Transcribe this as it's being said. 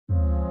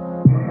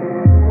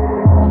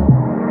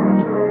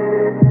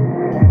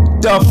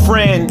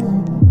Dufferin,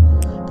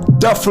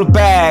 duffel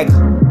bag,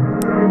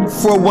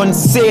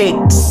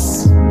 416,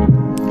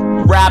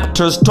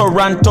 Raptors,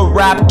 Toronto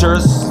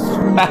Raptors.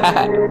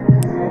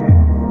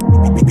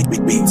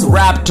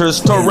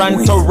 Raptors,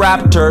 Toronto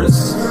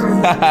Raptors.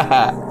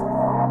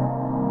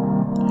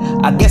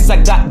 I guess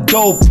I got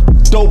dope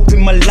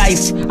in my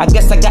life. I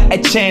guess I got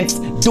a chance,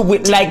 do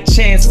it like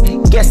chance.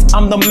 Guess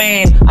I'm the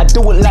man, I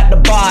do it like the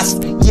boss.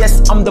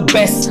 Yes, I'm the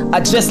best, I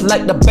just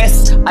like the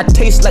best. I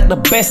taste like the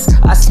best,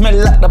 I smell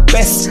like the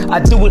best. I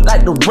do it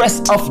like the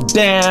rest of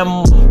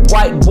them.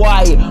 White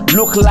boy,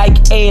 look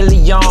like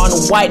alien.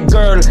 White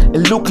girl,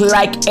 look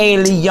like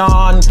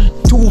alien.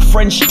 Two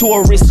French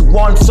tourists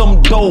want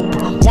some dope.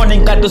 Money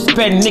got to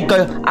spend,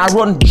 nigga, I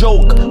run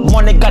joke.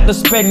 Money got to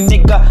spend,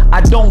 nigga, I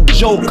don't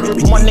joke.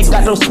 Money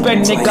got to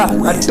spend,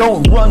 nigga, I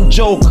don't run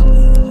joke.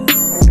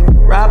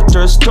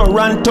 Raptors,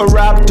 Toronto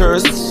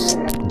Raptors,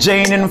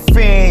 Jane and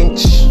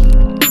Finch.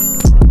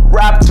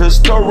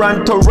 Raptors,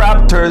 Toronto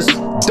Raptors,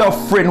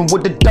 Dufferin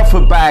with the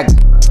duffel bag.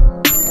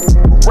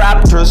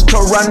 Raptors,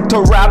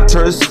 Toronto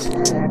Raptors,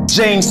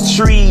 Jane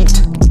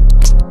Street.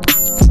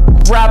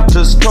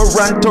 Raptors,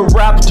 Toronto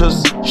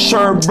Raptors,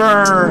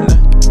 Sherburne.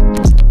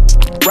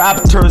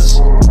 Raptors,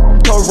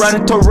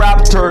 Toronto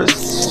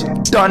Raptors,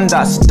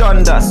 Dundas.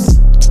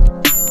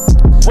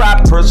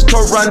 Raptors,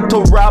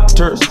 Toronto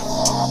Raptors.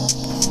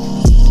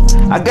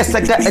 I guess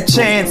I got a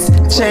chance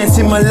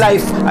in my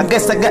life. I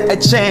guess I got a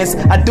chance,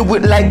 I do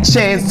it like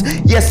chance.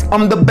 Yes,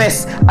 I'm the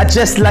best, I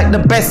just like the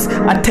best.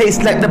 I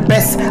taste like the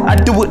best, I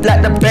do it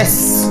like the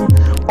best.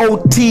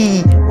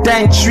 OT,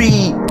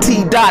 Daintree,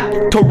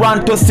 T-Dot,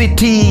 Toronto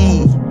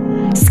City.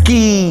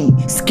 Ski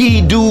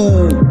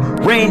do,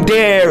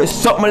 reindeer,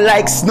 something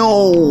like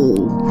snow.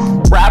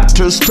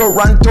 Raptors,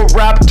 Toronto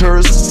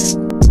Raptors,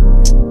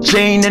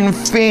 Jane and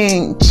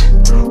Finch.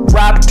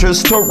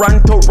 Raptors,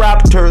 Toronto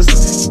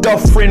Raptors,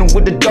 Dufferin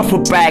with the duffel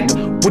bag,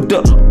 with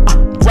the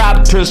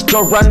Raptors,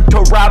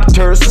 Toronto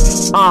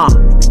Raptors,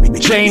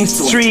 James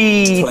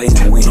Street.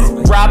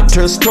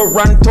 Raptors,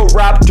 Toronto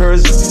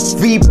Raptors,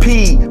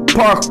 VP,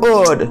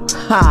 Parkwood.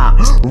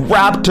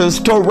 Raptors,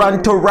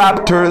 Toronto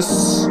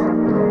Raptors.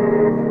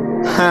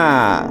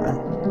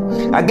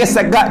 I guess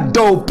I got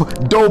dope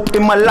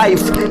in my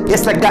life.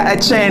 Yes, I got a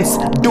chance,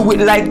 do it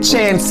like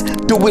chance,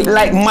 do it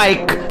like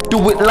Mike,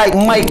 do it like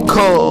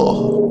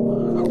Michael.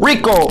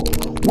 Rico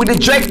with the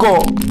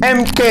Draco,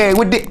 MK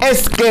with the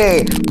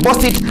SK,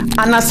 bust it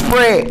and I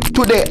spray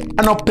today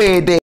and I pay day.